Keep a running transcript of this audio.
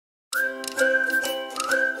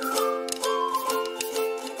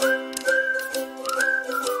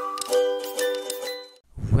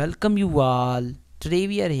Welcome you all. Today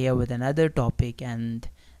we are here with another topic, and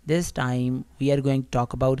this time we are going to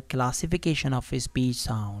talk about classification of speech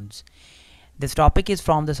sounds. This topic is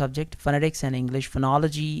from the subject Phonetics and English,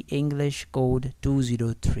 Phonology, English Code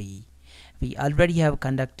 203. We already have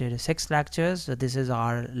conducted 6 lectures, so this is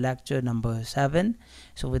our lecture number 7.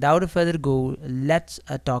 So without a further ado, let's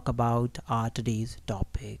talk about our today's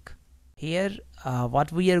topic. Here,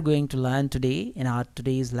 what we are going to learn today in our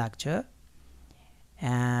today's lecture,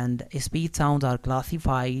 and speech sounds are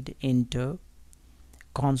classified into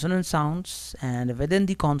consonant sounds, and within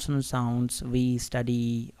the consonant sounds we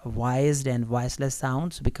study voiced and voiceless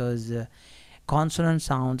sounds, because consonant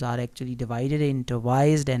sounds are actually divided into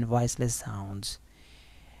voiced and voiceless sounds.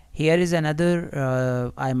 Here is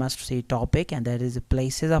another I must say topic, and that is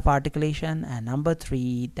places of articulation, and number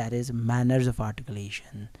 3, that is manners of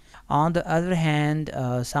articulation. On the other hand,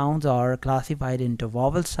 sounds are classified into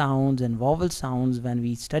vowel sounds, and vowel sounds, when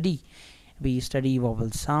we study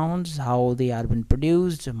vowel sounds, how they are been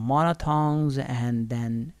produced, monothongs and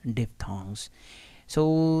then diphthongs.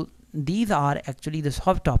 So these are actually the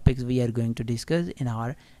subtopics we are going to discuss in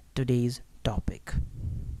our today's topic.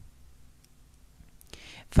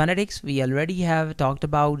 Phonetics, we already have talked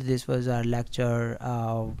about. This was our lecture,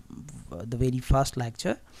 the very first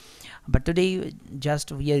lecture, but today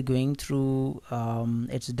just we are going through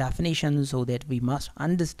its definition, so that we must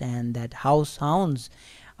understand that how sounds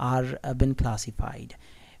are been classified.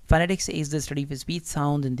 Phonetics is the study of speech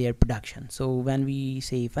sounds and their production. So when we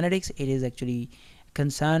say phonetics, it is actually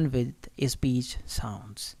concerned with speech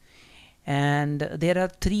sounds, and there are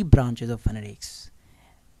 3 branches of phonetics.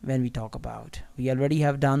 When we talk about, we already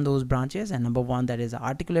have done those branches, and number 1, that is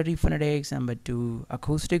articulatory phonetics, number 2,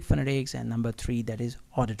 acoustic phonetics, and number 3, that is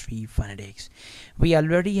auditory phonetics. We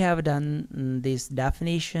already have done this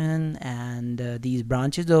definition and these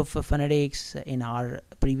branches of phonetics in our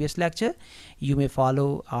previous lecture. You may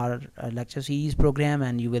follow our lecture series program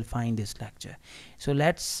and you will find this lecture. So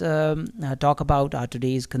let's talk about our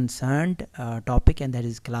today's concerned topic, and that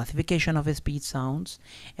is classification of speech sounds.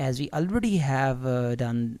 As we already have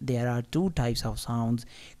done, there are 2 types of sounds,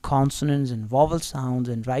 consonants and vowel sounds,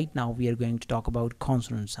 and right now we are going to talk about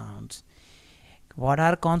consonant sounds. What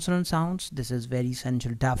are consonant sounds? This is very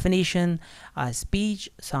essential definition: a speech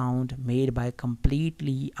sound made by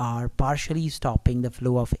completely or partially stopping the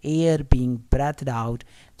flow of air being breathed out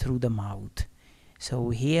through the mouth.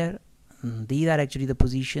 So here, these are actually the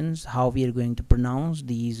positions how we are going to pronounce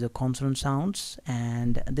these consonant sounds,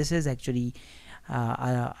 and this is actually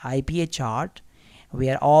a IPA chart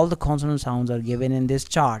where all the consonant sounds are given in this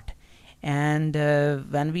chart. And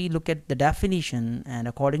when we look at the definition, and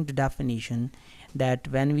according to definition, that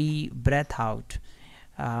when we breath out,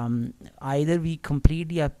 either we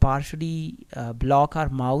completely or partially block our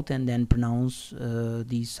mouth and then pronounce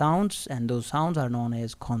these sounds, and those sounds are known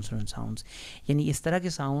as consonant sounds. यानी इस तरह के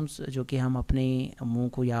sounds जो कि हम अपने मुंह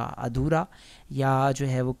को या अधूरा या जो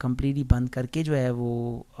है वो completely बंद करके जो है वो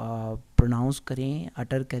प्रोनाउंस करें,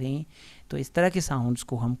 अटर करें, तो इस तरह के साउंड्स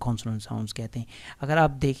को हम कॉन्सोनेंट साउंड्स कहते हैं. अगर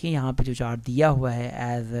आप देखें यहाँ पे जो चार्ट दिया हुआ है,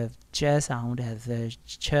 एज अ च साउंड, एज अ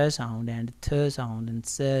छ साउंड, एंड थ साउंड, एंड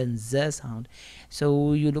स एंड ज sound.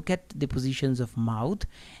 So you look at the positions of mouth,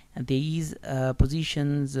 and these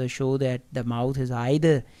positions show that the mouth is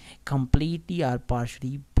either completely or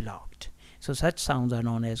partially blocked. So such sounds are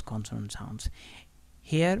known as consonant sounds.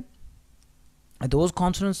 Here, those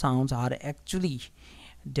consonant sounds are actually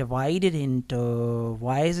divided into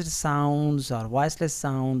voiced sounds or voiceless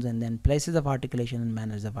sounds, and then places of articulation and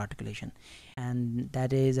manners of articulation. And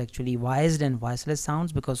that is actually voiced and voiceless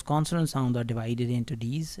sounds, because consonant sounds are divided into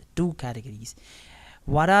these 2 categories.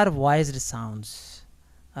 What are voiced sounds?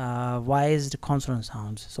 Voiced consonant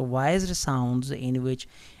sounds. So voiced sounds in which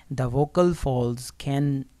the vocal folds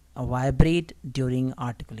can vibrate during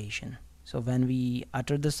articulation. So when we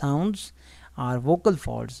utter the sounds, our vocal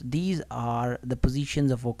folds, these are the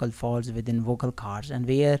positions of vocal folds within vocal cords, and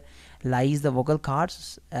where lies the vocal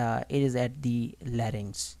cords, it is at the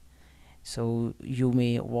larynx. So you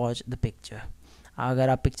may watch the picture. अगर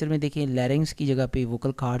आप picture में देखें, लैरिंग्स की जगह पे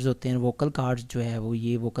vocal cords होते हैं. Vocal cords जो है वो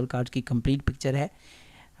ये वोकल कार्ड्स की कंप्लीट पिक्चर है,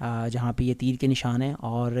 जहाँ पे ये तीर के निशान हैं,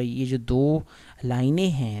 और ये जो 2 लाइनें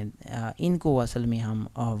हैं इनको असल में हम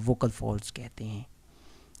वोकल फोल्ड्स कहते हैं.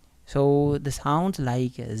 So the sounds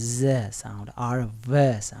like z sound or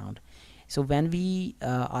v sound. So when we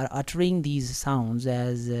are uttering these sounds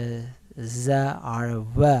as z or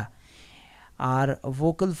v, our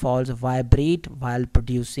vocal folds vibrate while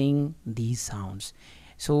producing these sounds.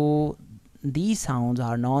 So these sounds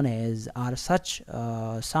are known as, are such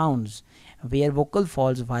sounds where vocal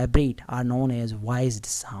folds vibrate, are known as voiced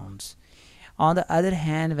sounds. On the other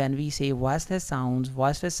hand, when we say voiceless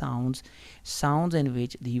sounds, sounds in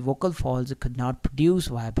which the vocal folds could not produce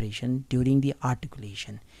vibration during the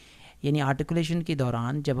articulation. यानी articulation के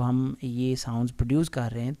दौरान जब हम ये sounds produce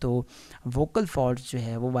कर रहे हैं तो वोकल फॉल्ड्स जो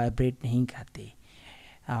है वो वाइब्रेट नहीं करते.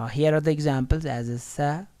 Here are the examples as a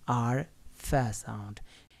sa, r, fa sound.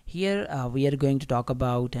 Here we are going to talk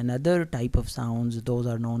about another type of sounds. Those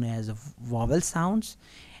are known as vowel sounds,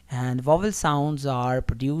 and vowel sounds are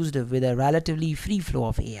produced with a relatively free flow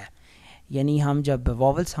of air. यानी हम जब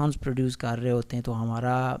vowel sounds produce कर रहे होते हैं तो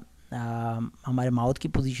हमारे mouth की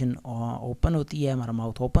पोजीशन ओपन होती है, हमारा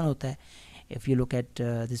माउथ ओपन होता है. If you look at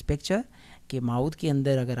this picture कि माउथ के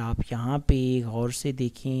अंदर अगर आप यहाँ पे गौर से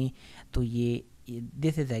देखें तो ये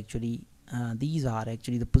this is actually these are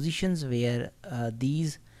actually the positions where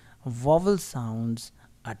these vowel sounds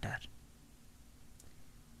utter.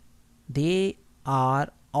 They are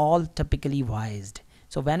all typically voiced.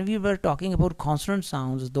 So when we were talking about consonant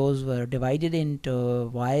sounds, those were divided into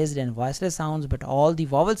voiced and voiceless sounds, but all the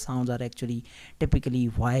vowel sounds are actually typically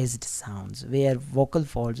voiced sounds where vocal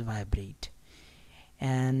folds vibrate.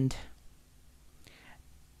 And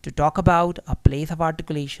to talk about a place of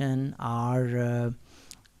articulation, or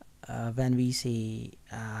when we say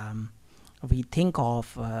we think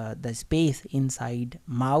of the space inside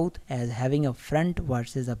mouth as having a front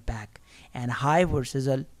versus a back and high versus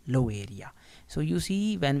a low area. So you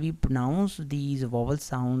see, when we pronounce these vowel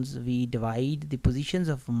sounds, we divide the positions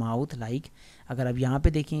of mouth like, अगर आप यहाँ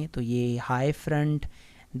पे देखें तो ये high front,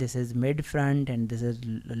 this is mid front and this is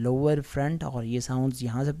lower front, और ये sounds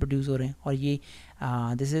यहाँ से produce हो रहे हैं, और ये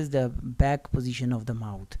this is the back position of the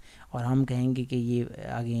mouth, और हम कहेंगे कि ये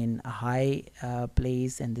again a high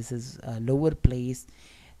place and this is a lower place.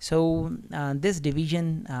 So this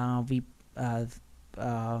division we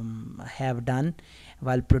have done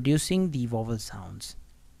while producing the vowel sounds.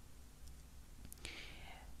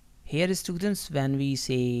 Here, students, when we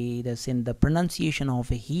say this in the pronunciation of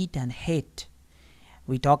heat and hit,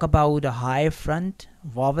 we talk about a high front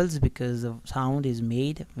vowels because the sound is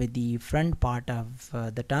made with the front part of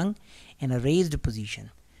the tongue in a raised position.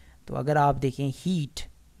 तो अगर आप देखें heat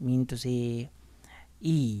mean to say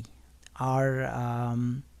e, or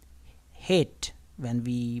hit when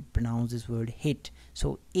we pronounce this word hit,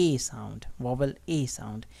 so a sound, vowel a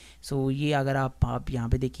sound. So ये अगर आप यहाँ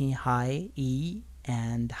पे देखें high e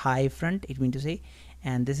and high front, it mean to say,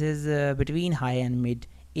 and this is between high and mid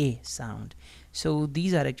a sound. So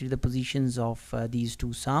these are actually the positions of these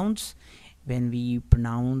two sounds when we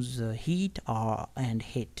pronounce heat and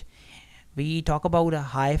hit. We talk about a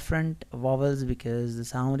high front vowels because the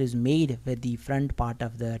sound is made with the front part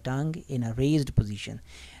of the tongue in a raised position.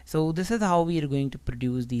 So this is how we are going to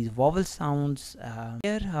produce these vowel sounds.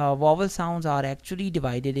 Here vowel sounds are actually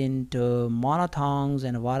divided into monothongs.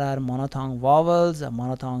 And what are monothong vowels? A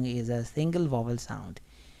monothong is a single vowel sound.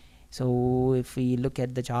 So if we look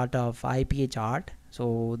at the chart of IPA chart,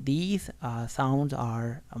 so these sounds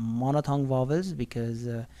are monothong vowels because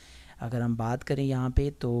अगर हम बात करें यहाँ पे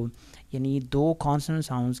तो यानी दो consonant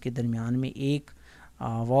sounds के दरमियान में एक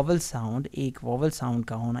वॉवल साउंड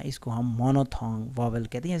का होना, इसको हम मोनोथोंग वॉवल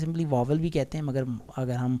कहते हैं, सिंपली वॉवल भी कहते हैं, मगर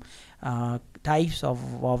अगर हम टाइप्स ऑफ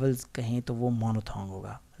वॉवल्स कहें तो वो मोनोथोंग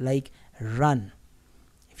होगा. Like run,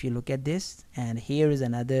 if you look at this, and here is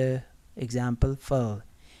another example फल.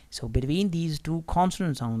 So between these two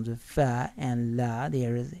consonant sounds of fa and la,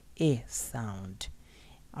 there is a sound.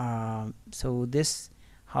 So this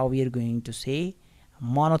how we are going to say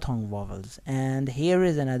monothong vowels. And here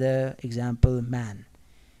is another example, man.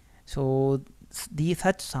 So these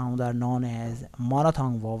such sounds are known as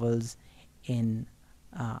monothong vowels in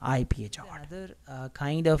IPH. Other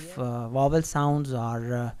kind of vowel sounds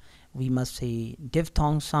are we must say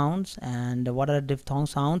diphthong sounds. And what are diphthong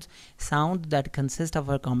sounds? Sounds that consist of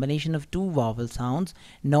a combination of two vowel sounds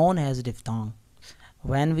known as diphthong.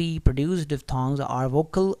 When we produce diphthongs, our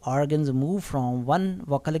vocal organs move from one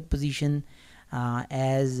vocalic position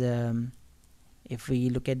as if we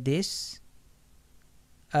look at this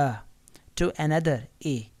to another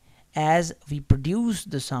a, as we produce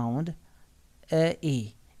the sound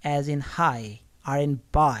a, as in high or in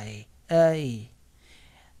by a.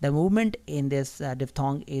 The movement in this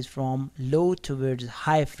diphthong is from low towards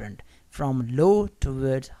high front, from low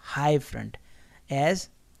towards high front, as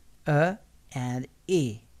a and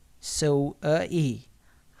a. So a,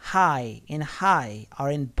 high, in high or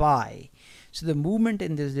in by. So the movement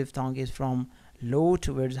in this diphthong is from low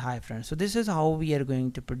towards high front. So this is how we are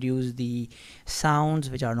going to produce the sounds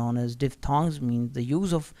which are known as diphthongs, means the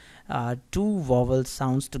use of two vowel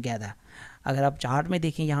sounds together. अगर आप chart में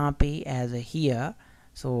देखें यहाँ पे as here,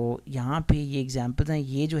 सो यहाँ पे ये examples हैं,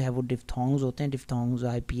 ये जो है वो डिफ्थोंग्स होते हैं. डिफ्थोंग्स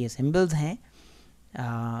IPA सिंबल्स हैं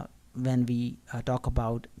when we talk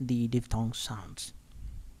about the diphthong sounds.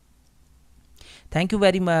 Thank you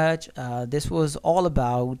very much. This was all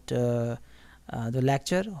about the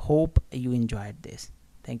lecture. Hope you enjoyed this.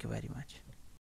 Thank you very much.